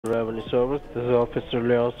Revenue Service. This is Officer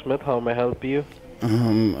Leon Smith. How may I help you?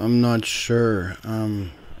 I'm not sure. I'm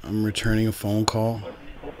returning a phone call.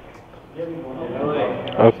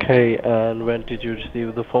 Okay, and when did you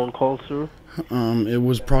receive the phone call, sir? It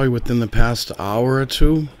was probably within the past hour or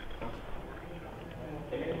two.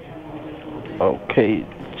 Okay,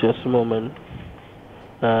 just a moment.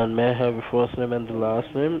 And may I have your first name and the last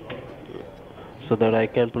name so that I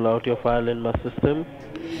can pull out your file in my system?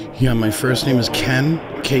 Yeah, my first name is Ken,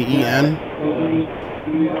 Ken, and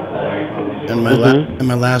my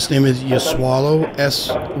Mm-hmm. last name is Yaswallow,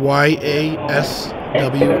 Syaswallow.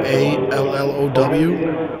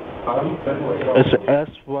 It's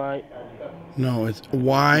S-Y... No, it's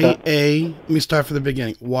That... YA. Let me start from the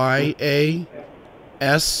beginning. Mm-hmm.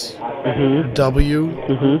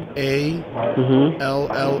 Mm-hmm.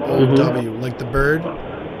 YASWALLOW, like the bird,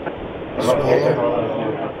 swallow.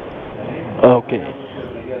 Okay.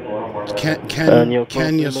 And your first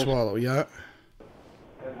Kenya name is... Swallow. Yeah,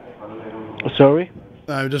 Sorry?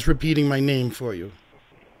 I'm just repeating my name for you.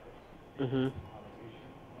 Mm-hmm.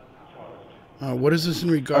 What is this in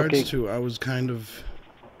regards Okay. to? I was kind of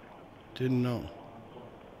didn't know.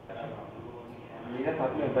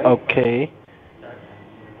 Okay.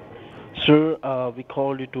 Sir, we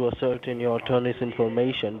called you to ascertain your attorney's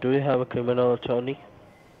information. Do you have a criminal attorney?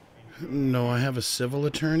 No, I have a civil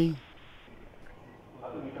attorney.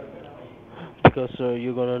 Because, sir,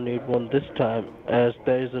 you're gonna need one this time, as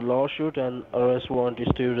there is a lawsuit and arrest warrant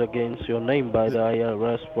issued against your name by the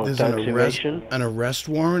IRS for There's tax evasion. an arrest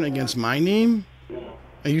warrant against my name.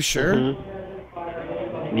 Are you sure?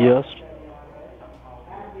 Yes.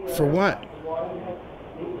 For what?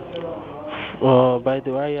 By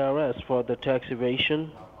the IRS for the tax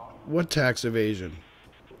evasion. What tax evasion?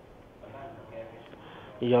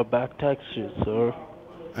 Your back taxes, sir.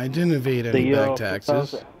 I didn't evade The any year back of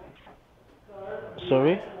 2000. taxes.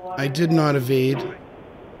 Sorry? I did not evade.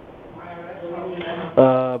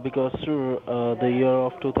 Because, sir, the year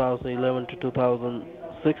of 2011 to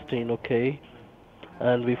 2016, okay?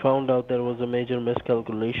 And we found out there was a major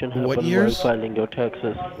miscalculation What happened while years? filing your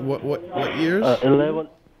taxes. What years? 11,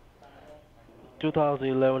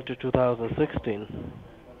 2011 to 2016.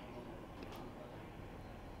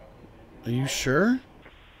 Are you sure?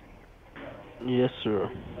 Yes, sir.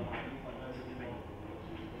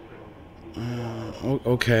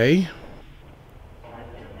 Okay.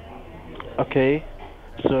 Okay.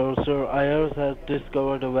 So, sir, IRS has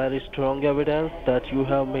discovered a very strong evidence that you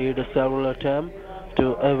have made several attempts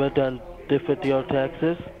to evade and defeat your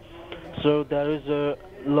taxes. So there is a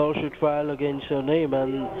lawsuit filed against your name,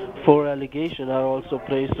 and four allegations are also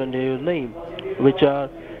placed under your name, which are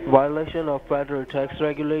violation of federal tax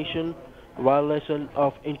regulation, violation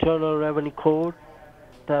of Internal Revenue Code,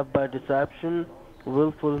 theft by deception,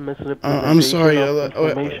 willful I'm misrepresentation sorry. of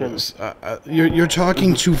information. You're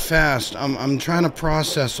talking Mhm. too fast. I'm trying to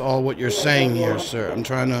process all what you're saying here, sir. I'm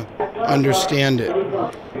trying to understand it.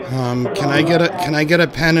 Can I get a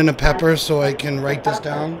pen and a pepper so I can write this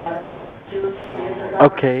down?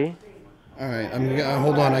 Okay. All right.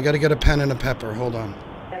 Hold on. I got to get a pen and a pepper. Hold on.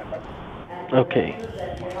 Okay.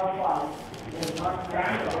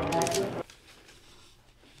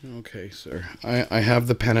 Okay, sir. I have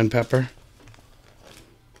the pen and pepper.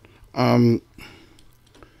 Um,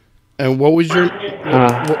 and what was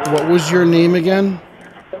your name again?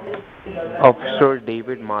 Officer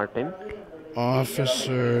David Martin.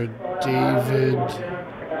 Officer David.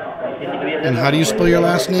 And how do you spell your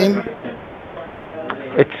last name?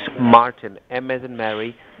 It's Martin. M as in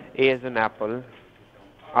Mary, A as in Apple,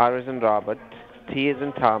 R as in Robert, T as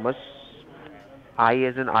in Thomas, I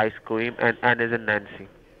as in ice cream, and N as in Nancy.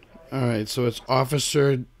 All right, so it's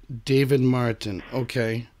Officer David Martin.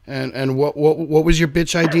 Okay. And what was your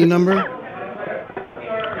bitch ID number?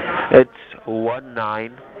 It's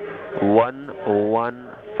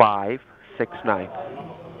 19111569.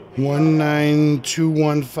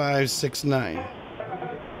 1921569.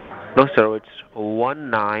 No, sir, it's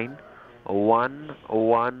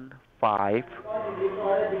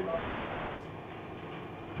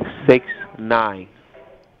 191156 9.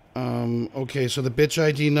 Okay, so the bitch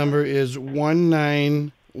ID number is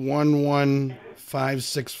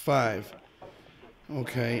 1911565.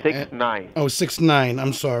 Okay. 69. Oh, 69.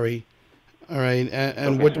 I'm sorry. All right.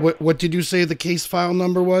 And Okay, sir. what did you say the case file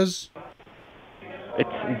number was?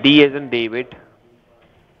 It's D as in David,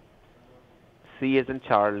 C as in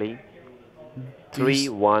Charlie, D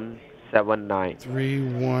 3179.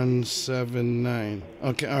 3179.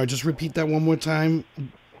 Okay. All right. Just repeat that one more time.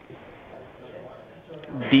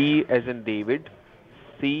 D as in David,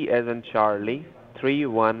 C as in Charlie,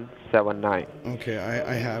 3179. Okay.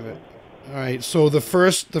 I have it. All right. So the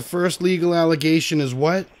first legal allegation is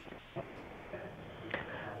what?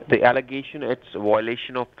 The allegation it's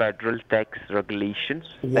violation of federal tax regulations,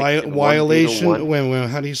 section Violation. 101. Wait.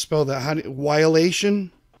 How do you spell that?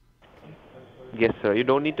 Violation? Yes, sir. You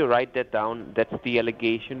don't need to write that down. That's the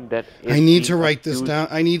allegation that I is need to being write this accused. down.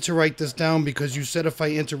 I need to write this down because you said if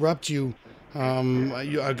I interrupt you,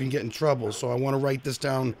 I can get in trouble. So I want to write this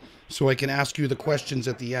down so I can ask you the questions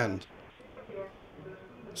at the end. You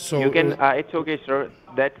So, can, it's okay, sir.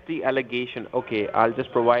 That's the allegation. Okay, I'll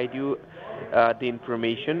just provide you the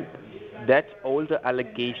information. That's all the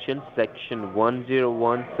allegations, section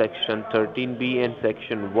 101, section 13B, and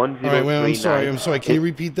section all right. Wait. I'm sorry. 1039. I'm sorry. Can Is you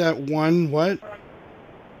repeat that? One. What?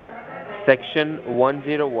 section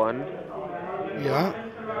 101, Yeah.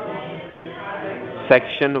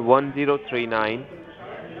 section 1039,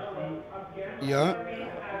 Yeah.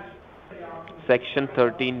 section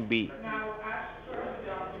 13B.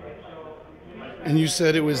 And you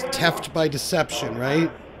said it was theft by deception,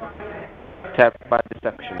 right? Theft by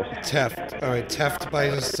deception. Theft. All right. Theft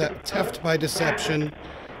by deception.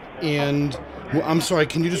 And well, I'm sorry.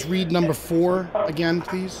 Can you just read number 4 again,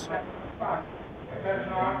 please?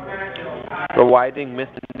 Providing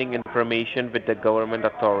misleading information with the government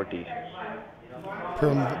authorities.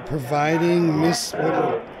 Providing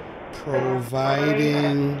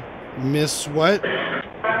providing miss what?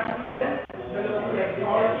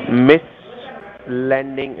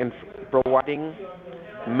 Mislending and providing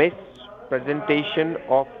mispresentation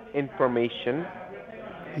of information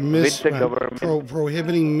with the government.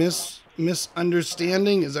 Prohibiting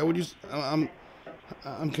misunderstanding. Is that what you? I'm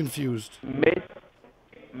confused.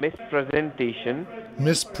 Mispresentation.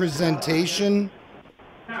 Mispresentation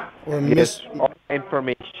or Yes, of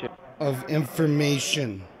information of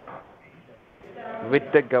information with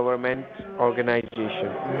the government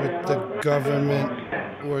organization. with the government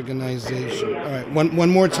organization. All right, one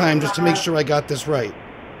more time just to make sure I got this right.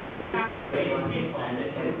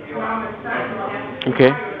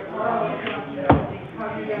 Okay.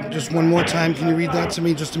 Just one more time. Can you read that to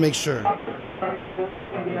me just to make sure?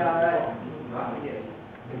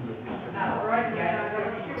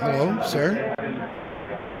 Hello, sir?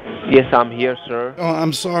 Yes, I'm here, sir. Oh,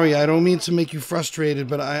 I'm sorry. I don't mean to make you frustrated,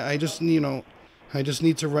 but I just, I just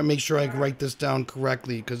need to make sure I write this down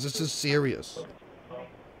correctly because this is serious.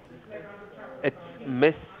 It's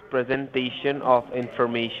mispresentation of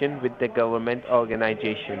information with the government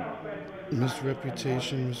organization.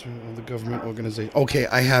 Misreputation of the government organization. Okay,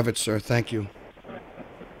 I have it, sir. Thank you.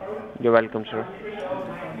 You're welcome, sir.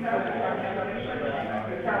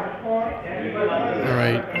 All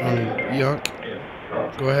right. Yuck.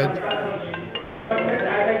 Go ahead.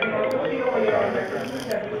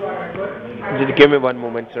 Just give me one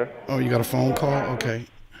moment, sir. Oh, you got a phone call? Okay.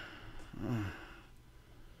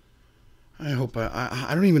 I hope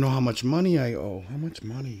I don't even know how much money I owe. How much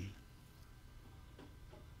money?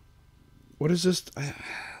 What is this?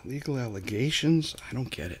 Legal allegations? I don't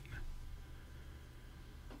get it.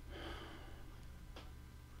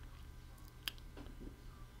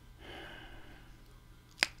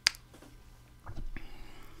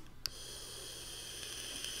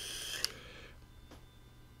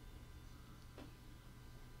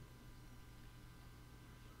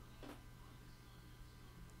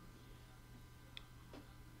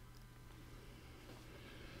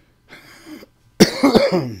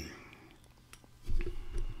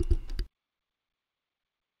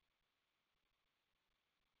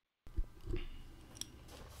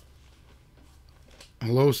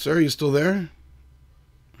 Hello, sir. You still there?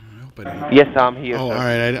 I hope I didn't. Yes, I'm here, Oh, sir. all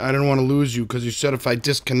right. I didn't want to lose you because you said if I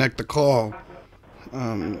disconnect the call,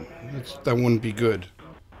 that wouldn't be good.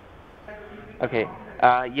 Okay.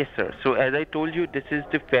 Yes, sir. So as I told you, this is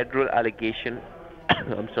the federal allegation.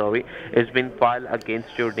 I'm sorry, it's been filed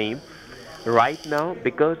against your name. Right now,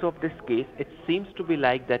 because of this case, it seems to be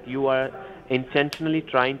like that you are intentionally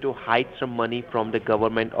trying to hide some money from the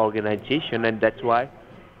government organization, and that's why.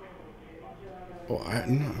 Oh,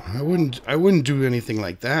 no, I wouldn't do anything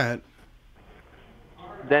like that.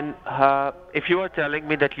 Then, if you are telling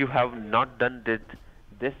me that you have not done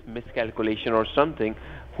this miscalculation or something,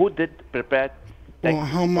 who did prepare Well, taxes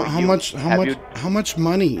how for how you? much how Have much you? how much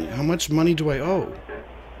money? How much money do I owe?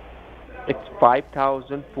 It's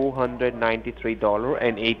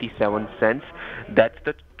 $5,493.87. That's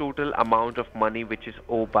the total amount of money which is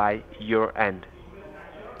owed by your end.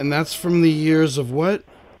 And that's from the years of what?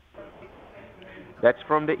 That's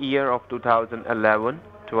from the year of 2011,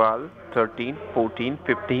 12, 13, 14,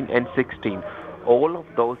 15, and 16. All of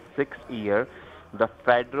those 6 years, the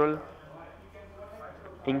federal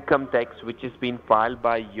income tax which is being filed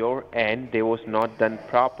by your end, they was not done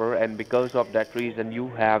proper, and because of that reason you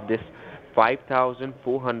have this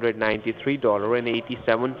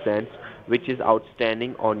 $5,493.87 which is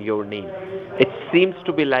outstanding on your name. It seems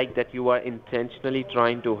to be like that you are intentionally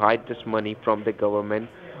trying to hide this money from the government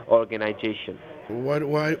organization.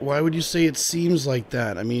 Why would you say it seems like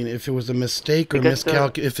that? I mean, if it was a mistake or Because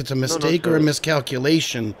sir, if it's a no, no, mistake or a sir.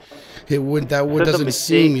 miscalculation, it would that would So the doesn't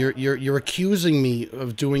seem mistake, you're accusing me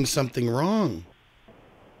of doing something wrong.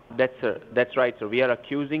 that's right, sir. We are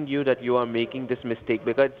accusing you that you are making this mistake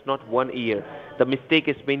because it's not 1 year. The mistake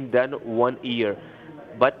has been done 1 year,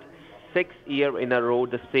 but 6 year in a row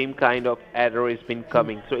the same kind of error has been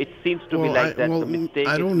coming. So it seems to be like that the I mistake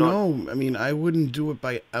is don't not. know. I mean, I wouldn't do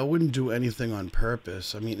anything on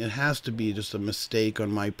purpose. I mean, it has to be just a mistake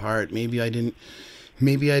on my part. Maybe I didn't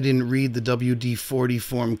read the WD-40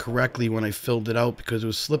 form correctly when I filled it out because it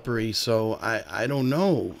was slippery. So I don't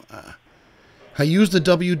know. I use the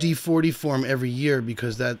WD-40 form every year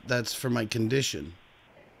because that's for my condition.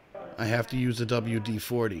 I have to use the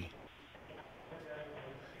WD-40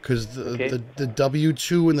 because Okay. the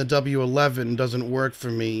W2 and the W11 doesn't work for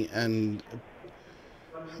me, and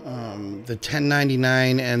the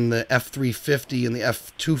 1099 and the F350 and the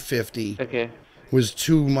F250 Okay. was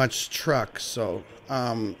too much truck. So,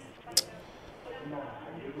 all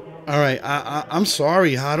right, I'm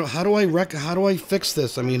sorry. How do I fix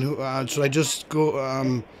this? I mean, should I just go?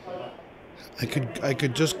 I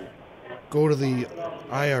could just go to the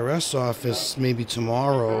IRS office maybe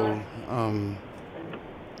tomorrow.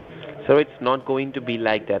 So it's not going to be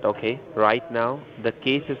like that, okay? Right now, the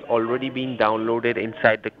case is already being downloaded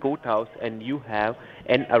inside the courthouse, and you have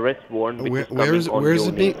an arrest warrant which is coming on Where is your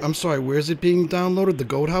it being? name. I'm sorry. Where is it being downloaded? The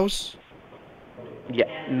Goat House? Yeah,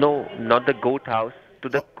 no, not the goat house, to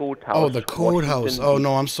the Oh, courthouse, the courthouse. Washington Oh no,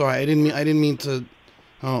 D.C. I'm sorry. I didn't mean to.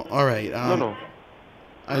 Oh, all right. No, no,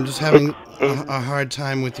 I'm just it's having in. a hard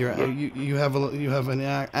time with your. Yes, You have an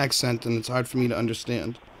accent, and it's hard for me to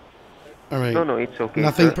understand. All no, right. no, it's okay,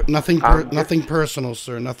 sir. Just Nothing personal,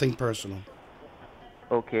 sir. Nothing personal.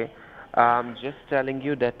 okay. I'm just telling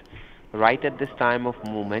you that right at this time of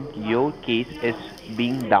moment, your case is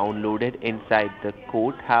being downloaded inside the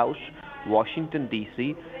courthouse, Washington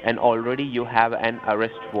D.C., and already you have an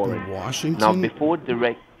arrest warrant. Now, Washington? before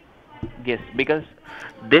direct, yes, because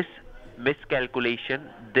this miscalculation,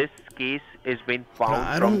 this case is being But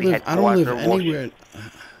found from the I don't live headquarter, Washington. anywhere.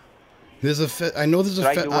 I know there's a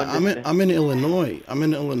Try to understand. I'm in Illinois. I'm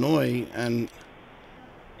in Illinois, and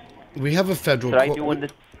we have a federal Try court. to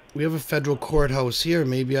understand. We have a federal courthouse here.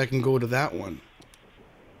 Maybe I can go to that one.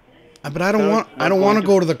 But Sir, it's I not don't want going to to.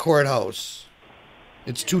 go to the courthouse.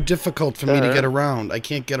 It's too difficult for me to get Sir, around. I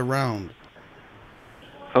can't get around.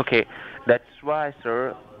 okay, that's why,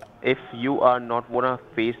 sir, if you are not wanna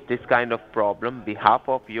face this kind of problem, behalf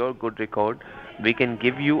of your good record, we can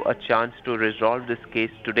give you a chance to resolve this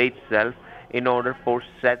case today itself in order for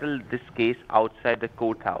settle this case outside the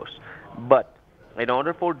courthouse. But in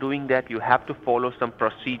order for doing that, you have to follow some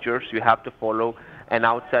procedures. You have to follow an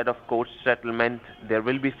outside of court settlement. There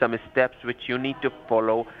will be some steps which you need to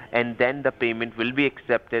follow, and then the payment will be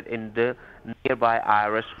accepted in the nearby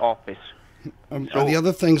IRS office. The So,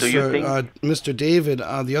 other thing, do you sir, think? Mr. David.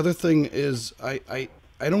 The other thing is I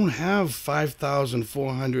don't have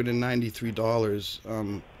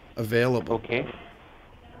 $5,493 available. Okay.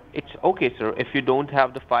 It's okay, sir. If you don't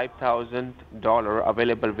have the $5,000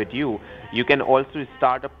 available with you, you can also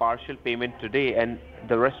start a partial payment today, and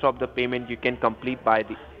the rest of the payment you can complete by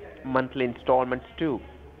the monthly installments too.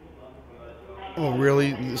 Oh,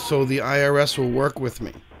 really? So the IRS will work with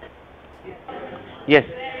me? Yes,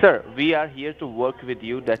 sir. We are here to work with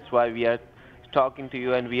you. That's why we are talking to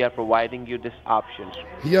you, and we are providing you these options.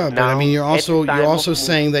 Yeah, but I mean, Now, at this you're time of also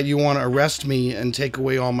saying that you want to arrest me and take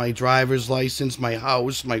away all my driver's license, my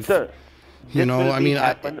house, sir, you this know. will I be mean,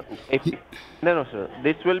 happen if no, no, sir.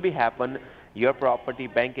 This will be happen. Your property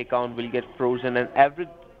bank account will get frozen, and every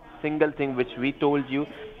single thing which we told you,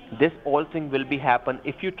 this all thing will be happen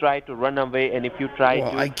if you try to run away and if you try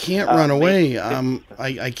well, to I can't run make away. this.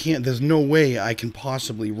 I can't. There's no way I can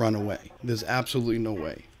possibly run away. There's absolutely no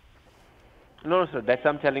way. No, no, sir. That's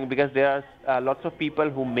I'm telling you because there are lots of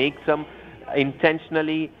people who make some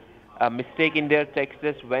intentionally mistake in their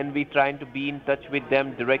taxes. When we trying to be in touch with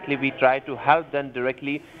them directly, we try to help them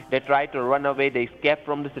directly. They try to run away. They escape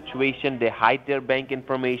from the situation. They hide their bank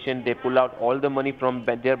information. They pull out all the money from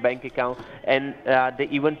their bank account, and they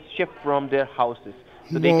even shift from their houses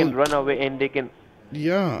so they can Well, run away and they can.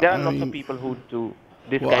 yeah. There are I lots of mean, people who do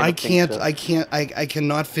this well, kind of things, sir. I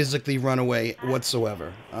cannot physically run away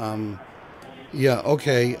whatsoever. Yeah.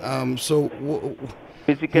 Okay. So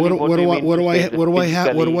Physically, what do you mean to say? Just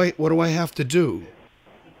physically. what do I have to do?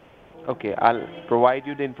 Okay, I'll provide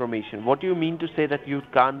you the information. What do you mean to say that you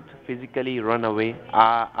can't physically run away?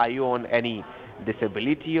 Are you on any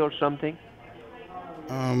disability or something?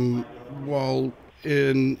 Um, well,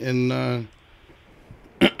 in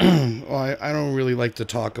well, I don't really like to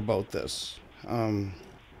talk about this. Um,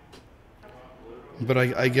 but I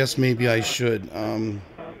guess maybe I should.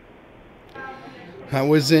 I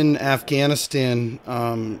was in Afghanistan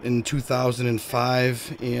in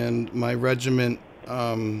 2005, and my regiment,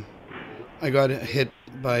 I got hit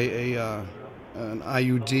by an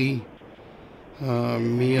IUD.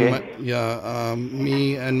 Okay.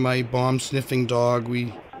 Me and my bomb sniffing dog,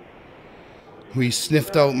 we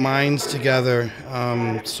sniffed out mines together,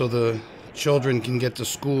 so the children can get to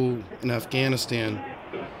school in Afghanistan.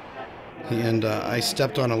 And I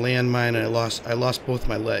stepped on a landmine and I lost both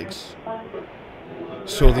my legs.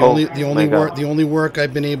 So Oh my God. the only work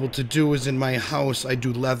I've been able to do is in my house. I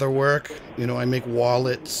do leather work. You know, I make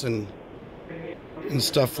wallets and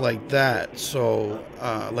stuff like that. So,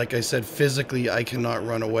 like I said, physically I cannot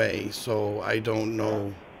run away. So I don't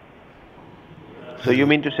know. So you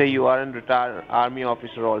mean to say you are a retired army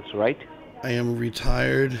officer also, right? I am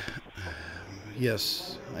retired.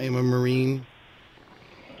 Yes, I am a Marine.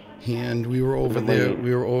 And we were over The there. Marine.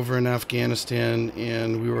 We were over in Afghanistan,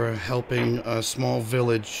 and we were helping a small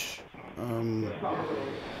village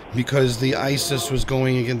because the ISIS was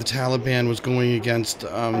going against the Taliban was going against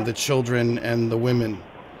the children and the women.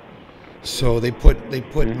 So they put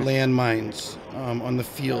Hmm. landmines on the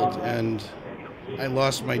field, and I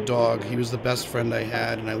lost my dog. He was the best friend I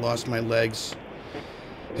had, and I lost my legs.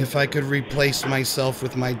 If I could replace myself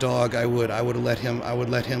with my dog, I would. I would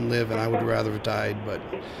let him live, and I would rather have died. But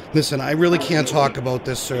listen, I really can't talk about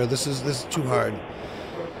this, sir. This is too hard.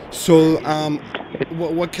 So,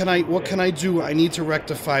 what can I do? I need to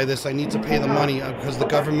rectify this. I need to pay the money because the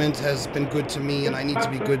government has been good to me, and I need to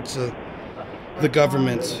be good to the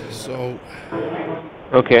government. So,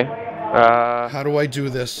 Okay. Uh, how do I do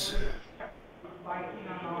this?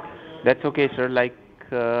 that's okay, sir. Like,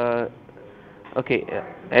 uh, okay,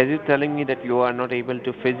 as you're telling me that you are not able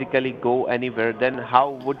to physically go anywhere, then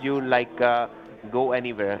how would you like go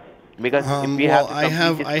anywhere? Because if we Well, have to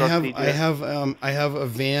complete this procedure, I have a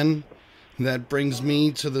van that brings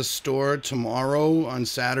me to the store tomorrow on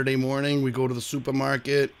Saturday morning. We go to the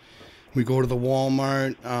supermarket, we go to the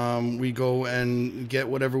Walmart, we go and get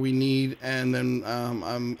whatever we need, and then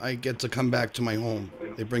I get to come back to my home.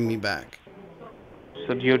 They bring me back.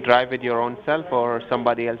 so do you drive with your own self or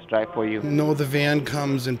somebody else drive for you? No, the van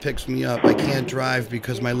comes and picks me up. I can't drive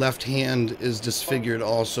because my left hand is disfigured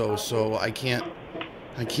also, so I can't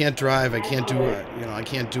drive. I can't do I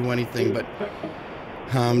can't do anything. But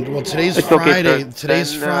well, today's It's okay, sir. Friday.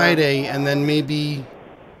 Today's Then, Friday, and then maybe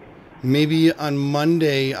on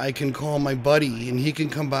Monday I can call my buddy and he can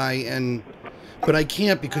come by and. But I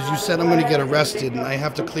can't because you said I'm going to get arrested and I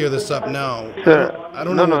have to clear this up now. sir, I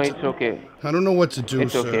don't know no, no, what to it's okay. I don't know what to do,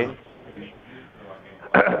 It's sir. okay.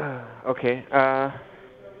 Okay.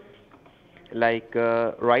 Like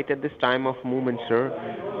right at this time of movement, sir,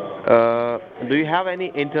 do you have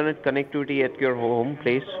any internet connectivity at your home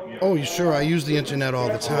place? Oh, you sure? I use the internet all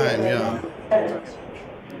the time. Yeah.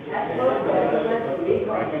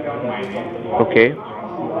 Okay.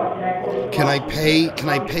 Can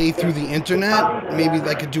I pay through the internet? Maybe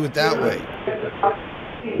I could do it that way.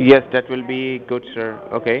 Yes, that will be good, sir.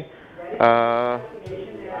 Okay. Uh,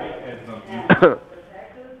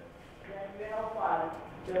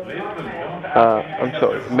 I'm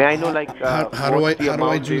sorry. May I know, like, what's the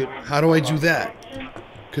amount do you? how do I do that?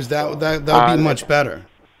 Because that would be Uh, much better.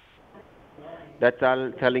 that's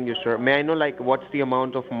all telling you, sir. May I know, like, what's the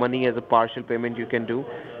amount of money as a partial payment you can do?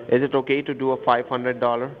 Is it okay to do a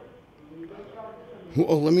 $500?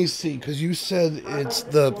 Well, let me see. Because you said it's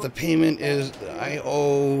the payment is I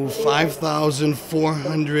owe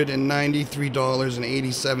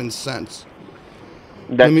 $5,493.87.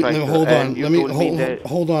 That's Let right, me sir. hold And on. you told me that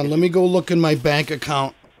Hold on. it's Let me go look in my bank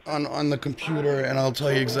account on the computer, and I'll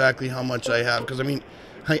tell you exactly how much I have. Because I mean,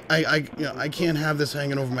 I can't have this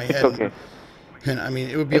hanging over my it's head, okay. and I mean,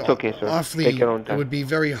 it would be It's okay, sir. Take awfully. your own It time. would be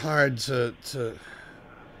very hard to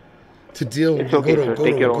deal. It's okay, sir.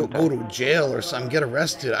 Take your own Go time. to jail or something. Get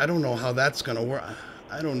arrested. I don't know how that's gonna work.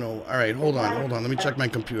 I don't know. All right, hold on. Let me check my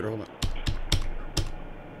computer. Hold on.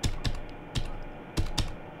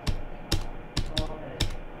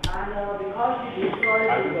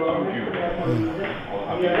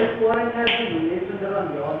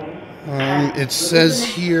 It says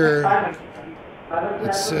here.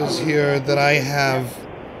 It says here that I have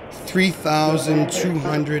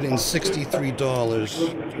 $3,263.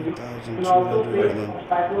 3,200. Hold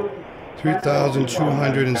on.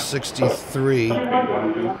 3,263.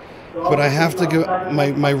 But I have to go.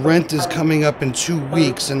 My rent is coming up in 2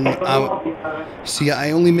 weeks, and see,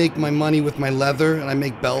 I only make my money with my leather, and I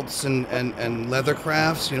make belts and leather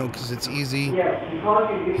crafts, because it's easy.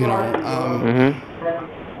 You know,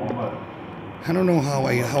 I don't know how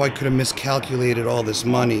I could have miscalculated all this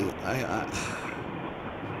money.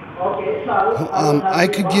 I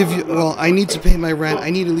could give you. Well, I need to pay my rent. I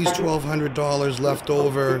need at least $1,200 left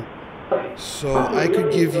over, so I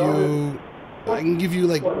could give you. I can give you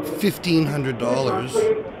like $1,500.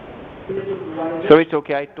 So it's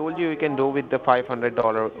okay. I told you can do with the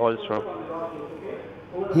 $500 also.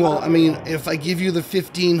 Well, I mean, if I give you the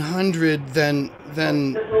 1,500, then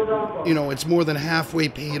it's more than halfway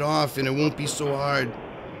paid off, and it won't be so hard.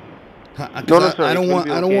 No, Because no, sir. I It don't will want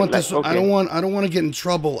be I don't okay. want Like this okay. I don't want to get in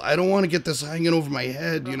trouble. I don't want to get this hanging over my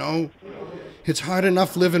head. It's hard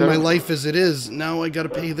enough living my Sir. life as it is. Now I got to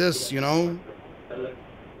pay this.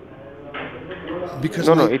 Because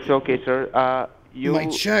No, no, my it's okay, sir. my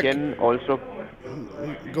You check. can also.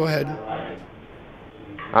 Go ahead.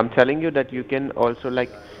 I'm telling you that you can also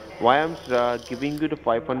like. Why I'm giving you the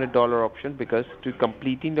 $500 option because to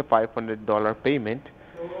completing the $500 payment.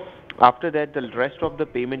 After that, the rest of the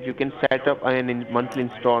payment you can set up an monthly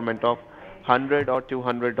installment of $100 or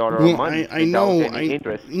 $200 a Well, month I without know, any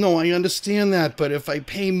interest. I understand that, but if I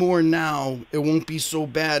pay more now, it won't be so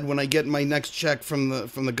bad when I get my next check from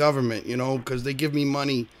the government, because they give me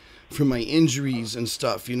money for my injuries and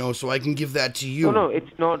stuff, so I can give that to No, you, no, it's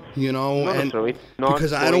not. No, no, and sir, it's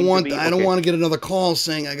because not going to be I don't okay. want to get another call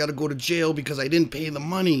saying I got to go to jail because I didn't pay the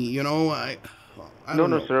money. I No, don't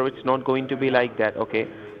no, know. sir, it's not going to be like that, okay?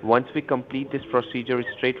 Once we complete this procedure, it's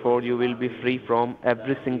straightforward. You will be free from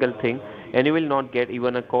every single thing, and you will not get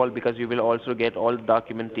even a call because you will also get all the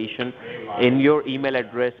documentation in your email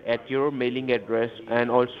address, at your mailing address, and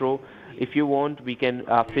also, if you want, we can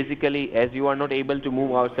physically, as you are not able to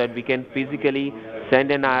move outside, we can physically send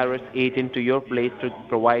an IRS agent to your place to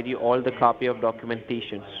provide you all the copy of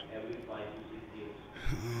documentations.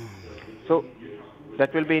 So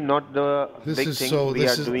that will be not the big thing we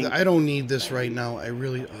are doing. I don't need this right now. I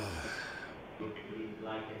really.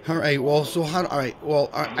 All right. Well, so how? All right. Well,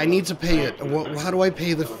 I need to pay it. How do I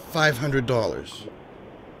pay the $500?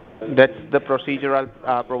 That's the procedure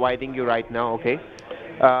I'm providing you right now, okay?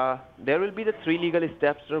 There will be the three legal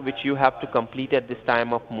steps which you have to complete at this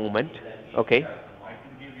time of movement, okay?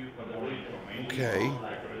 Okay.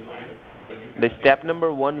 The step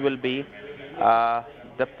number one will be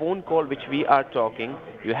the phone call which we are talking.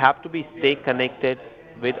 You have to be stay connected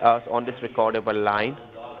with us on this recordable line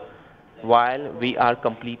while we are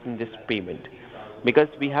completing this payment. Because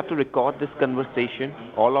we have to record this conversation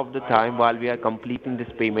all of the time while we are completing this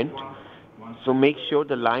payment. So make sure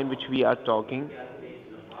the line which we are talking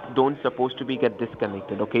don't supposed to be get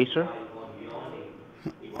disconnected, okay, sir?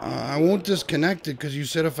 I won't disconnect it because you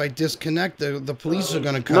said if I disconnect, the police are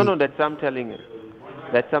gonna No, come. no, that's I'm telling you.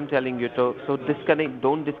 That's I'm telling you. So disconnect,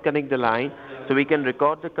 don't disconnect the line. So we can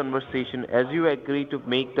record the conversation as you agree to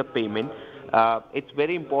make the payment. It's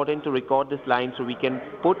very important to record this line so we can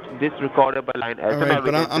put this recordable line as All an right,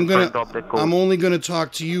 but evidence I'm in gonna. front of the I'm court. only gonna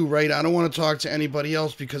talk to you, right? I don't want to talk to anybody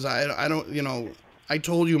else because I don't. I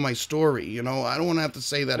told you my story. I don't want to have to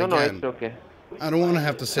say that No, no, it's again. okay. I don't want to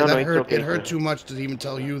have to say No, no, that. it's Hurt. It okay, hurt sir. too much to even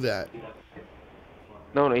tell you that.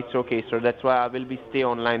 No, no, it's okay, sir. That's why I will be stay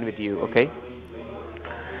online with you, okay?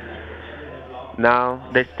 Now,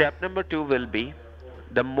 the step number two will be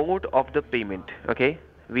the mode of the payment. Okay,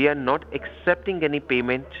 we are not accepting any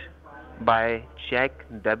payment by check,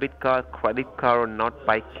 debit card, credit card, or not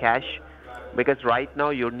by cash, because right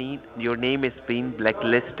now your name is being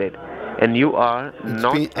blacklisted, and you are It's being.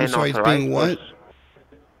 not I'm an sorry. It's being authorized what? person.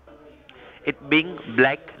 It being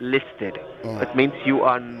blacklisted. Oh, It means you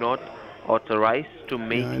are not authorized to yeah. I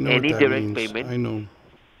make know what any that direct means. payment I know.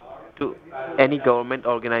 to any government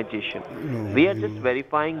organization. I know. We are I just know.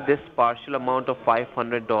 verifying this partial amount of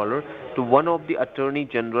 $500 to one of the Attorney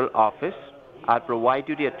General office. I'll provide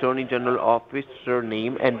you the Attorney General officer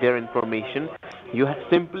name and their information. You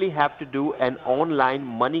simply have to do an online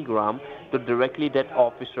MoneyGram to directly that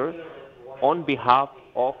officer on behalf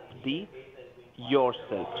of the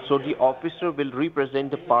yourself. So the officer will represent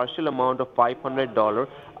the partial amount of $500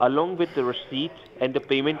 along with the receipt and the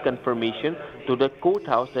payment confirmation to the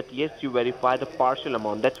courthouse that yes, you verify the partial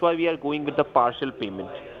amount. That's why we are going with the partial payment.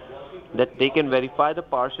 That they can verify the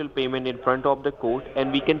partial payment in front of the court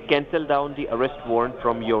and we can cancel down the arrest warrant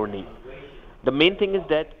from your name. The main thing is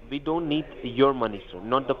that we don't need your money, sir.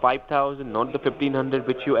 Not the 5,000, not the 1,500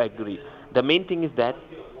 which you agree. The main thing is that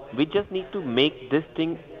we just need to make this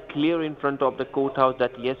thing clear in front of the courthouse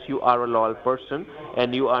that yes, you are a loyal person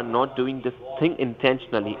and you are not doing this thing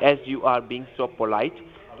intentionally, as you are being so polite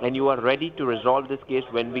and you are ready to resolve this case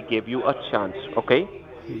when we give you a chance. Okay?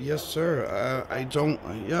 Yes, sir. I don't.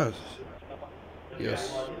 Yes.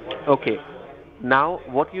 Yes. Okay. Now,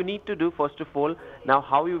 what you need to do first of all, now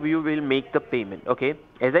how you will make the payment. Okay,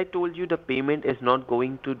 as I told you, the payment is not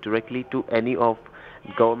going to directly to any of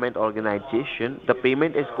government organization. The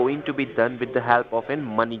payment is going to be done with the help of a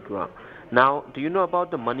MoneyGram. Now, do you know about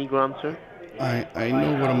the MoneyGram, sir? I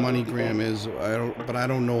know what a MoneyGram is. But I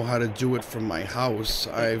don't know how to do it from my house.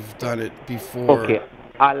 I've done it Okay, before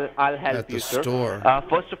I'll help at the you, sir. store.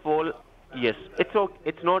 First of all, yes,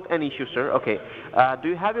 it's not an issue, sir. Okay, do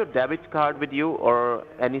you have your debit card with you or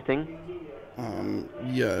anything?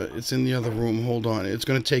 Yeah, it's in the other room. Hold on. It's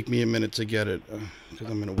gonna take me a minute to get it because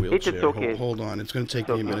I'm in a It's wheelchair. okay. Hold on. It's gonna It's take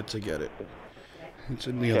me a okay. minute to get it. It's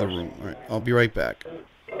in the other Sure. room. All right. I'll be right back.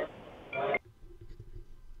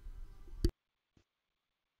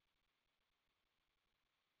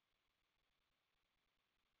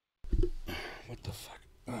 What the fuck?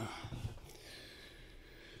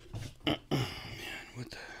 What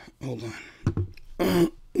the? Hold on.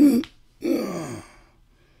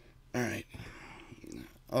 All right.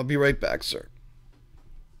 I'll be right back, sir.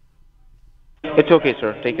 It's okay,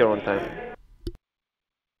 sir. Take your own time.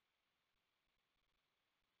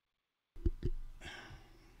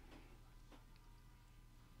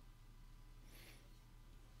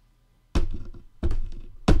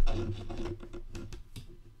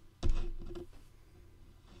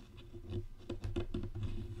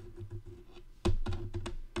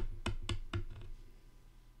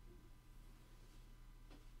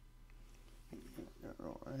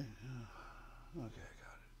 All right. Okay, I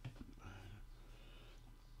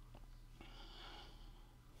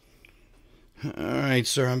got it. All right,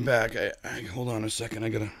 sir. I'm back. Hold on a second. I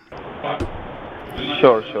gotta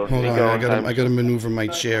Sure, sure. hold Take on. your own time, I sir. gotta maneuver my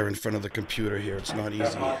chair in front of the computer here. It's not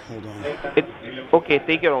easy. Hold on. It's okay.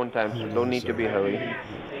 Take your own time, sir. Hold Don't on, need to sir. be hurried.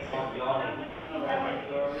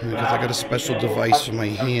 Because I got a special device for my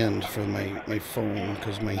hand for my phone.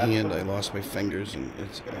 Because my hand, I lost my fingers and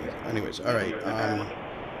it's. Anyways, all right.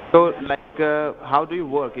 So, like, how do you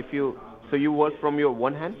work? If you so you work from your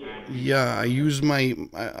one hand? Yeah, I use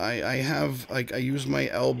I have like I use my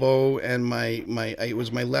elbow and it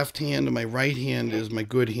was my left hand and my right hand is my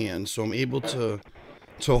good hand, so I'm able to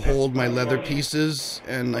hold my leather pieces,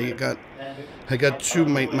 and I got two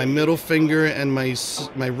my middle finger and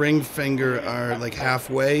my ring finger are like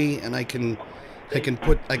halfway, and I can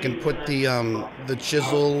put the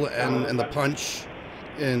chisel and the punch,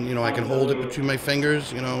 and I can hold it between my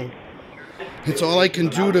fingers. It's all I can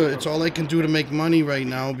do to make money right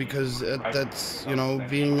now, because that's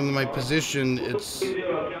being in my position, it's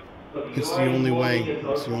the only way.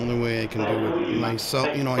 It's the only way I can do it. And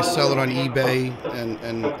I sell it on eBay and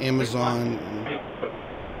Amazon,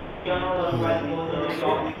 so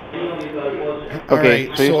all Okay,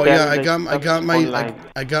 right. so you So yeah, sell the stuff online.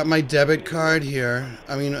 I got my debit card here.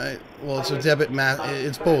 I mean, well, it's a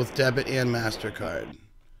it's both debit and Mastercard.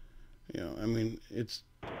 I mean, it's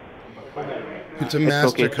a It's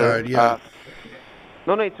okay, sir. Mastercard, yeah.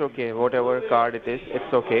 No, no, it's okay. Whatever card it is,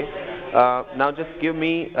 it's okay. Now just give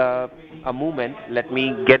me a moment. Let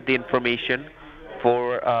me get the information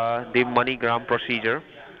for the MoneyGram procedure.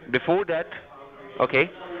 Before that, okay,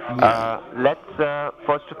 Yeah. let's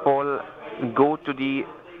first of all go to the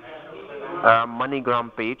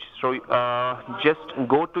MoneyGram page. So just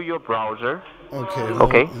go to your browser, Okay,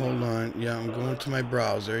 okay, hold on. Yeah, I'm going to my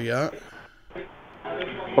browser. Yeah.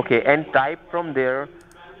 okay, and type from there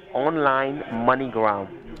online MoneyGram.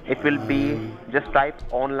 It will be On just type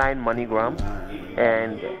online MoneyGram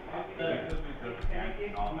and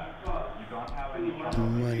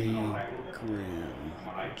MoneyGram.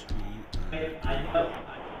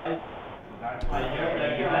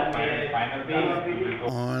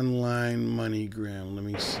 Online MoneyGram. Let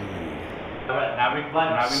me see.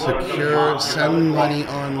 Secure. Send money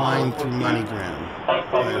online through MoneyGram.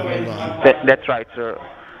 All right, hold on. that's right, sir.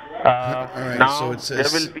 All right, so Now it there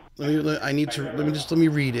will says. be I need to. Let me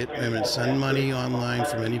read it. Wait a minute. Send money online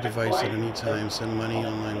from any device at any time. Send money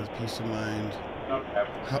online with peace of mind.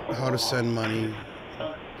 How to send money.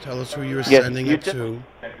 Tell us who you're yes, sending you it just to.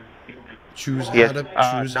 yes.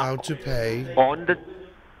 Choose Now how to pay. on the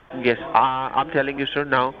yes, I'm telling you, sir.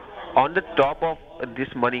 Now on the top of this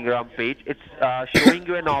MoneyGram page, it's showing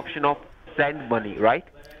you an option of send money, right?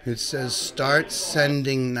 It says start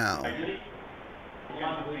sending now.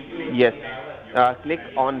 Yes. Click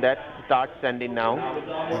on that start sending now.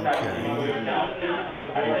 Okay.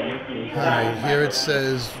 All right. Here it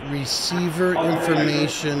says receiver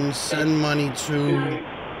information. Send money to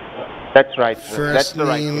That's right, sir. That's first the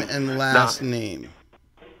right name thing. and Now, last name.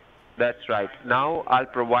 that's right. Now I'll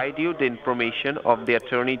provide you the information of the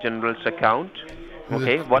Attorney General's account. The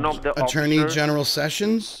Okay, one of the Attorney officer. General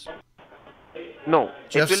Sessions, No, it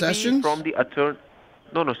Jeff will be from Sessions. the attorney.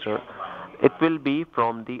 No, no, sir. It will be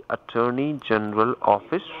from the Attorney General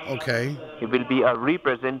office. Okay. It will be a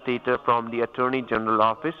representative from the Attorney General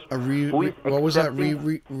office who is What was that?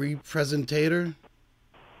 accepting. Representator.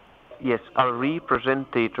 Yes, a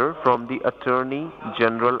representative from the Attorney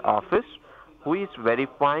General office who is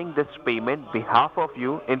verifying this payment behalf of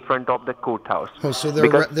you in front of the courthouse Oh, so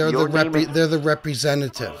because your name is. they're the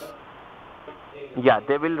representative. Yeah,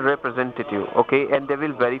 they will represent you, okay, and they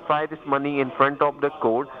will verify this money in front of the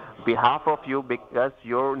court behalf of you because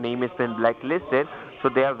your name has been blacklisted. So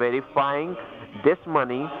they are verifying this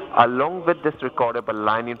money along with this recordable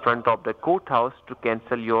line in front of the courthouse to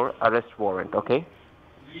cancel your arrest warrant, okay?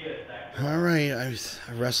 All right,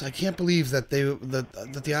 Russ. I can't believe that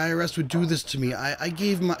that the IRS would do this to me. I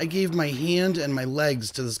gave my hand and my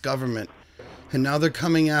legs to this government, and now they're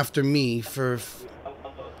coming after me for.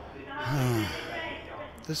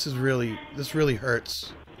 This really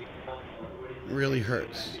hurts. It really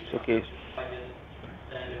hurts. Okay.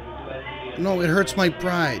 No, it hurts my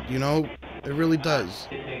pride. You know, it really does.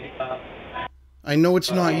 I know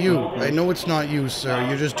it's not you. I know it's not you, sir.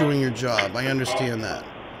 You're just doing your job. I understand that.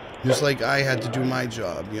 Just like I had to do my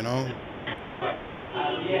job, you know?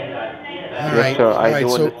 Yes, sir, All I right, do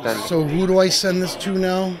so understand. who do I send this to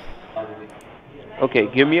now? Okay,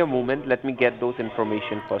 give me a moment. Let me get those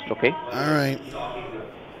information first, okay? All right.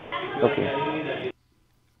 Okay.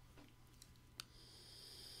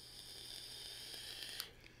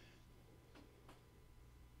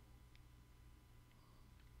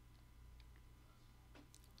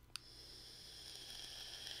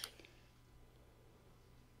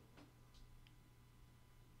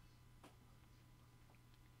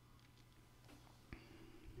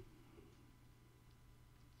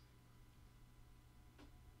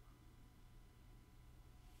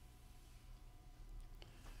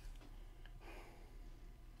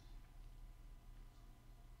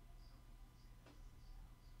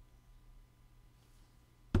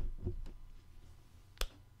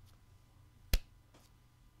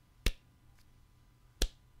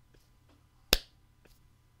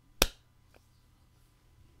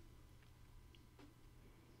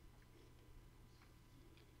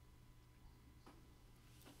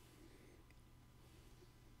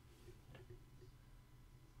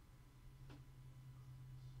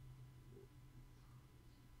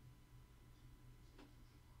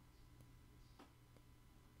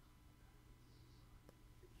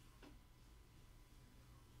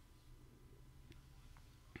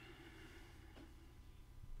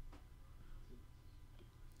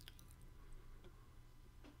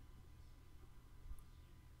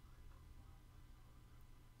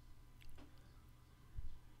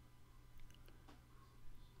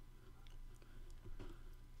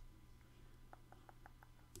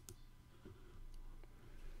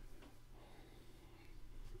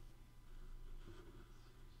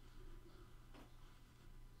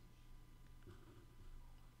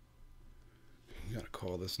 You gotta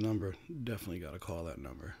call this number. Definitely gotta call that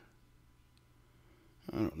number.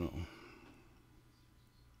 I don't know.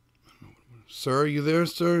 Sir, you there,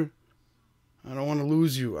 sir? I don't want to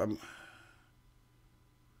lose you.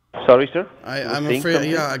 Sorry, sir. I'm afraid,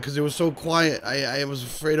 yeah, because it was so quiet. I was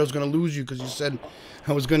afraid I was going to lose you because you said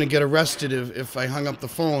I was going to get arrested if I hung up the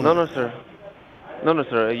phone. No, no, sir. No, no,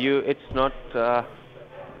 sir. It's not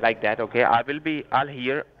like that. Okay, I'll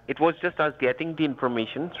hear. It was just us getting the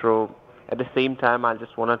information. So at the same time, I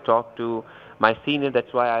just want to talk to my senior.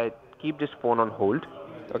 That's why I keep this phone on hold.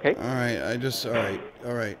 Okay. All right,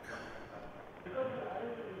 all right.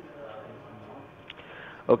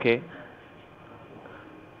 Okay.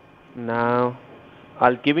 Now,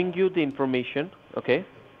 I'll giving you the information. Okay.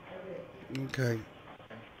 Okay.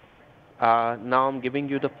 Now I'm giving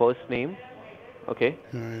you the first name. Okay.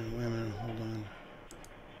 All right, wait a minute, hold on.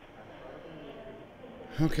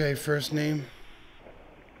 Okay, first name.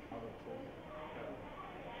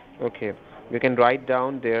 Okay. You can write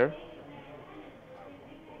down there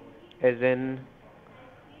as in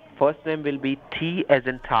first name will be T as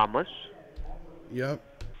in Thomas, Yep,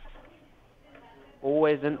 O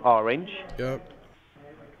as in orange, yep,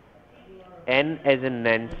 N as in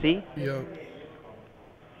Nancy, yep.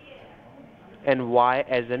 and Y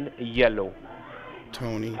as in yellow.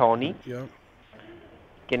 Tony. Tony. Yep.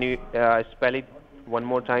 Can you spell it one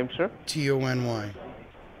more time, sir? Tony.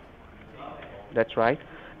 That's right.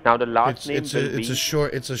 Now the last It's name it's will a it's a be.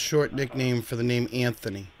 short it's a short nickname for the name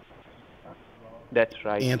Anthony. That's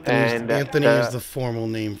right. Anthony is the formal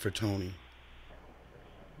name for Tony.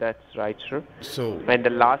 That's right, sir. So And the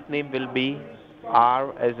last name will be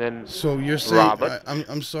R as in so you're saying Robert.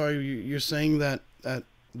 I'm sorry, you're saying that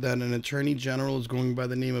an attorney general is going by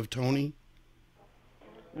the name of Tony?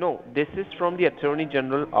 No, this is from the Attorney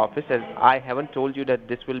General office, as I haven't told you that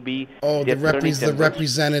this will be Oh, the Attorney the General.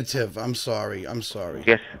 representative. I'm sorry.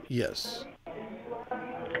 Yes. Yes.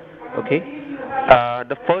 Okay.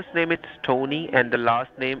 The first name it's Tony, and the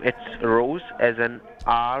last name it's Rose, as in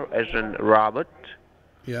R as in Robert,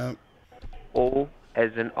 Yeah. O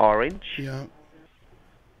as in Orange, Yeah.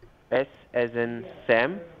 S as in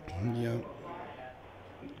Sam, Yeah.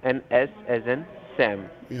 and S as in Sam.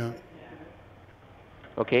 Yeah.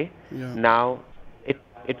 Okay. Yeah. Now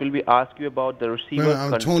it will be ask you about the Wait a receiver minute,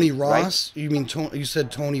 I'm Tony country, right? Ross? You mean You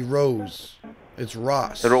said Tony Rose. It's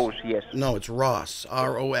Ross. Rose, yes. No, it's Ross. It's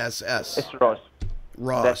ROSS.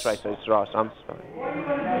 Ross. That's right, Ross. so it's Ross. I'm sorry.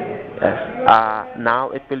 Yes. Now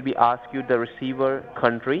it will be ask you the receiver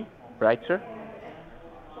country, right, sir?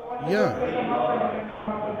 Yeah.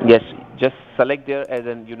 Yes. Just select there as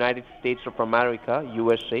in United States of America,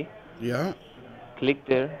 USA. Yeah. Click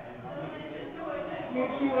there.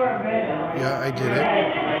 Yeah, I did it.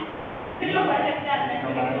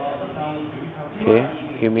 Okay.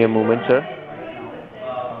 Give me a moment, sir.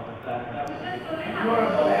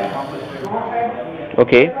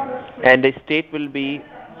 Okay. And the state will be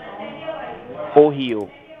Ohio.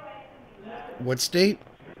 What state?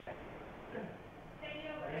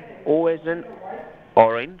 O as in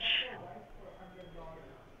Orange,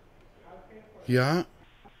 Yeah.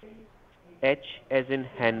 H as in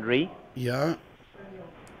Henry, Yeah.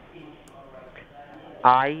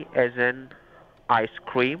 I as in ice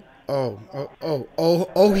cream, Ohio.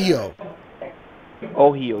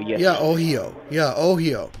 Ohio, yes. Yeah, Ohio. Yeah,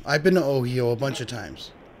 Ohio. I've been to Ohio a bunch of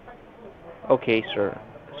times. Okay, sir.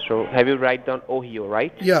 So have you write down Ohio,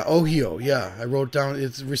 right? Yeah, Ohio. Yeah, I wrote down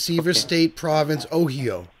it's receiver Okay. state province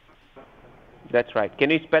Ohio. That's right. Can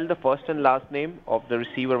you spell the first and last name of the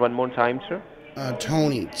receiver one more time, sir?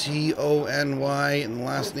 Tony, Tony, and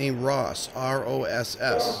last name Ross,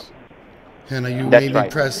 ROSS. And you That's maybe right.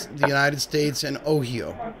 press the United States and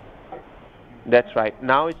Ohio. That's right.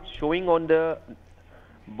 Now it's showing on the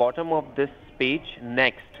bottom of this page,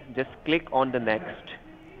 next. Just click on the next.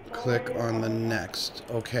 Click on the next.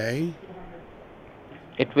 Okay.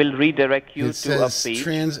 It will redirect you It to a says page.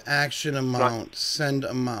 transaction amount, send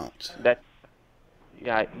amount. That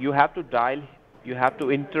Yeah, you have to dial, you have to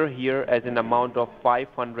enter here as an amount of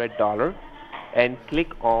 $500 and click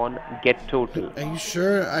on get total. Are you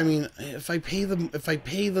sure? I mean, if I pay the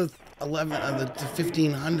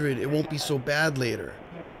 1500, it won't be so bad later.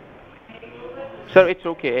 Sir, it's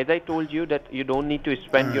okay. As I told you that you don't need to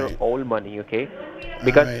spend your Alright. own money, okay?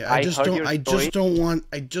 Because Alright, I heard your story. I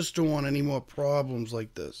just don't want any more problems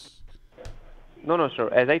like this. No, sir.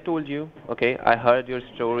 As I told you, okay, I heard your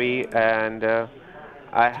story and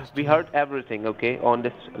we heard everything, okay, on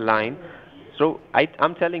this line. So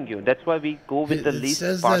I'm telling you, that's why we go with the It least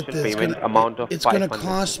says partial that payment amount of it's 500. gonna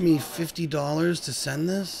cost me $50 to send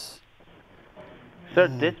this. Sir,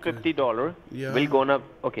 this $50 Yeah. will gonna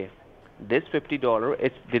okay. This $50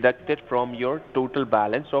 is deducted from your total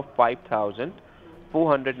balance of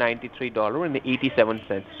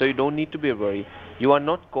 $5,493.87. So you don't need to be worried. You are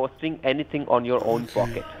not costing anything on your own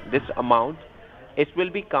pocket. This amount, it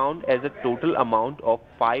will be counted as a total amount of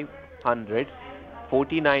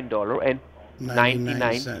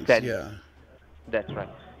 $549.99. Yeah. That's right.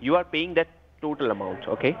 You are paying that total amount,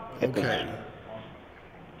 okay? Okay.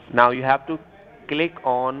 Now you have to click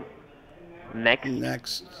on next.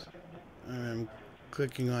 Next. I'm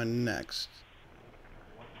clicking on next.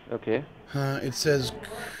 Okay. It says,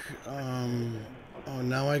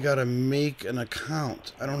 now I gotta make an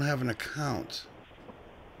account. I don't have an account.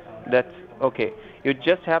 That's okay. You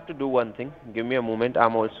just have to do one thing. Give me a moment.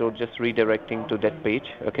 I'm also just redirecting to that page,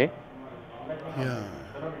 okay? Yeah.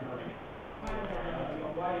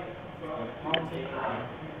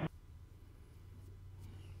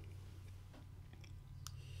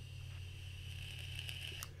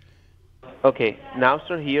 Okay. Now,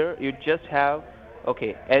 sir, here you just have,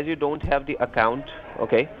 okay, as you don't have the account,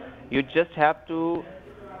 okay, you just have to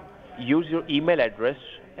use your email address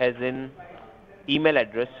as in email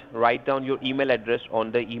address. Write down your email address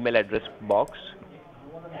on the email address box.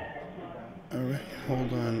 All right.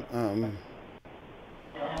 Hold on.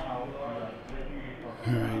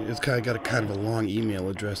 All right, it's got a kind of a long email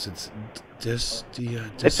address. It's It's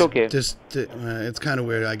okay. it's kind of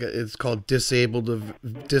weird. It's called disabled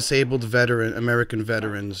veteran American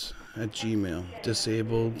veterans at Gmail.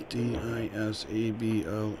 Disabled DISABLE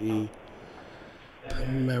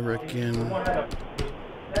American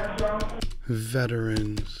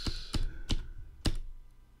veterans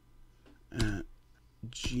at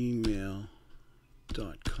gmail.com.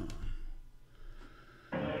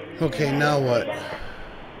 Okay, now what?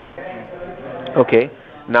 Okay.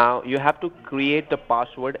 Now you have to create the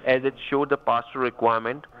password as it showed the password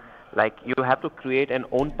requirement. Like you have to create an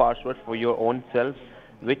own password for your own self,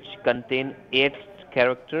 which contain 8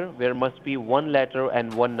 character, where must be one letter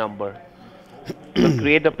and one number. So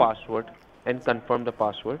create the password and confirm the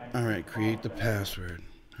password. All right, create the password.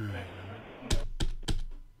 All right.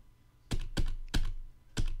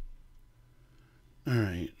 All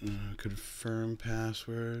right, confirm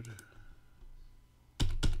password.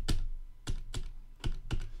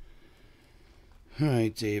 All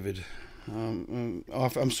right, David.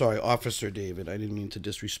 I'm sorry, Officer David. I didn't mean to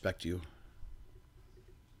disrespect you.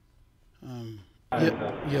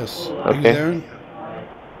 Yes. Are you Okay. there?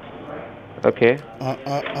 Okay.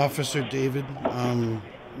 Officer David.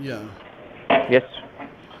 Yeah. Yes.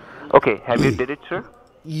 Okay. Have you did it, sir?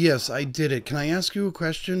 Yes, I did it. Can I ask you a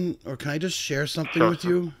question, or can I just share something Sure, with sir.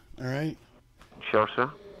 you? All right. Sure,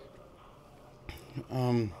 sir.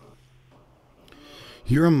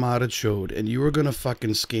 You're a modachode, and you were gonna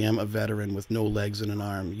fucking scam a veteran with no legs and an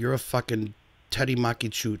arm. You're a fucking Teddy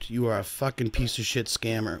Makichut. You are a fucking piece of shit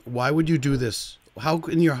scammer. Why would you do this? How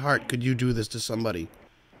in your heart could you do this to somebody?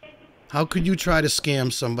 How could you try to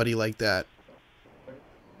scam somebody like that?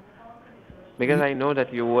 Because I know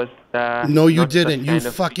that you was No, you not such didn't. You kind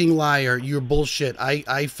of. fucking liar. You're bullshit.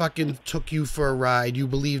 I fucking took you for a ride. You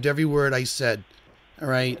believed every word I said. All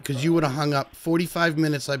right? Because you would have hung up 45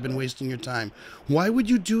 minutes. I've been wasting your time. Why would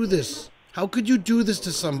you do this? How could you do this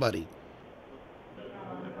to somebody?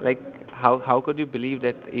 Like, how could you believe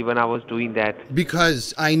that even I was doing that?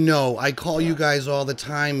 Because I know. I call you guys all the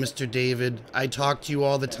time, Mr. David. I talk to you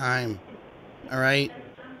all the time. All right?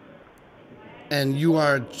 And you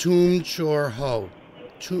are Toom Chor Ho.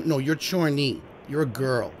 No, you're Chorney. You're a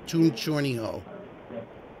girl. Toom Chorney Ho.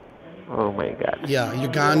 Oh my God. Yeah, you're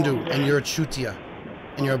Gandu, and you're a Chutia,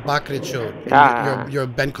 and you're a Bakrichod, and Ah, you're a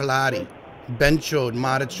Benkolari, Benchod,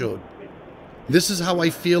 Marachod. This is how I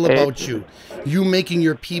feel it's about you. You making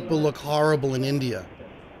your people look horrible in India.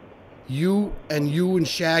 You and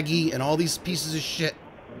Shaggy and all these pieces of shit.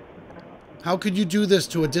 How could you do this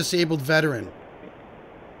to a disabled veteran?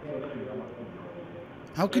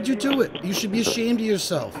 How could you do it? You should be ashamed of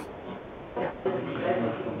yourself.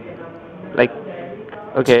 like,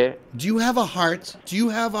 okay. Do you have a heart? Do you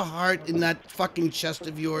have a heart in that fucking chest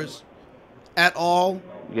of yours? At all?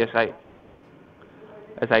 Yes, I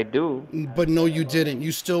do. But no, you didn't.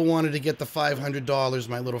 You still wanted to get the $500,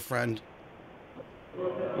 my little friend.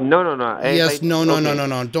 No, no, no. If Yes, I no, no, no, okay. no,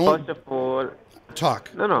 no. First Don't of all,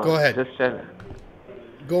 talk. no, no. Go ahead. Just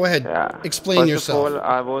Go ahead. yeah. Explain First of yourself. all,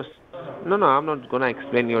 I was. No, no. I'm not gonna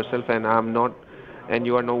explain yourself, and I'm not. And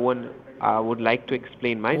you are no one. I would like to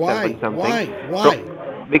explain myself Why? on something. Why? Why?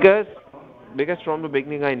 From, because from the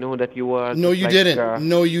beginning I know that you are No, just you like. didn't.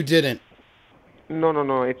 No, you didn't. No, no,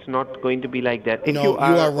 no. It's not going to be like that. If you No, you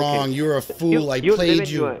are are okay, wrong. You're a fool. I you live played in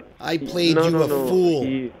your. you. I played No, you no, a no. fool.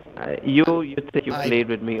 You said you I played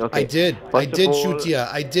with me. I Okay. did. I First of did all, Chutia.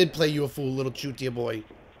 I did play you a fool, little Chutia boy.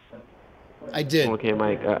 I did. okay,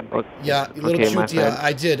 my God. Yeah, you little Okay, my Chutia.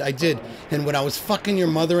 friend. I did. And when I was fucking your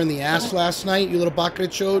mother in the ass last night, you little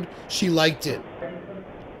Bakrichode, she liked it.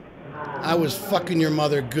 I was fucking your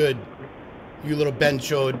mother good, you little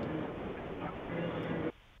Benchode.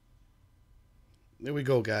 There we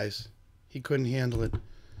go, guys. He couldn't handle it.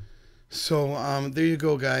 So, there you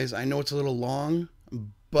go, guys. I know it's a little long,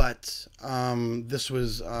 but this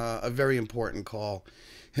was a very important call.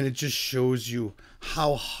 And it just shows you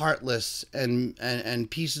how heartless and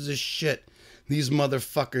pieces of shit these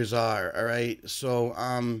motherfuckers are, all right? So,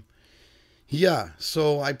 yeah,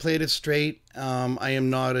 so I played it straight. I am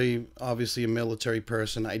not obviously a military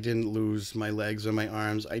person. I didn't lose my legs or my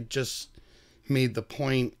arms. I just made the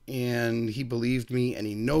point, and he believed me, and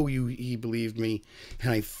he believed me,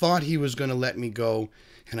 and I thought he was going to let me go,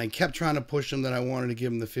 and I kept trying to push him that I wanted to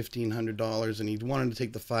give him the $1,500, and he wanted to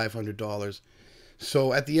take the $500.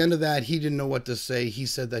 So at the end of that, he didn't know what to say. He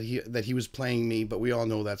said that he was playing me, but we all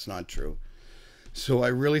know that's not true. So I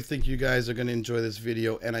really think you guys are going to enjoy this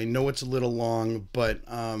video, and I know it's a little long, but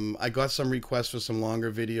I got some requests for some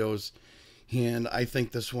longer videos, and I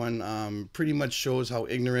think this one pretty much shows how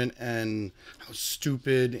ignorant and how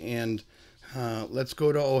stupid and Let's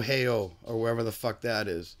go to Ohio or wherever the fuck that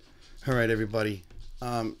is. All right, everybody.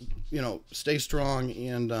 Stay strong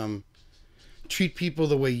and treat people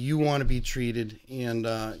the way you want to be treated, and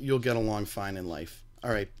you'll get along fine in life.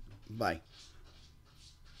 All right, bye.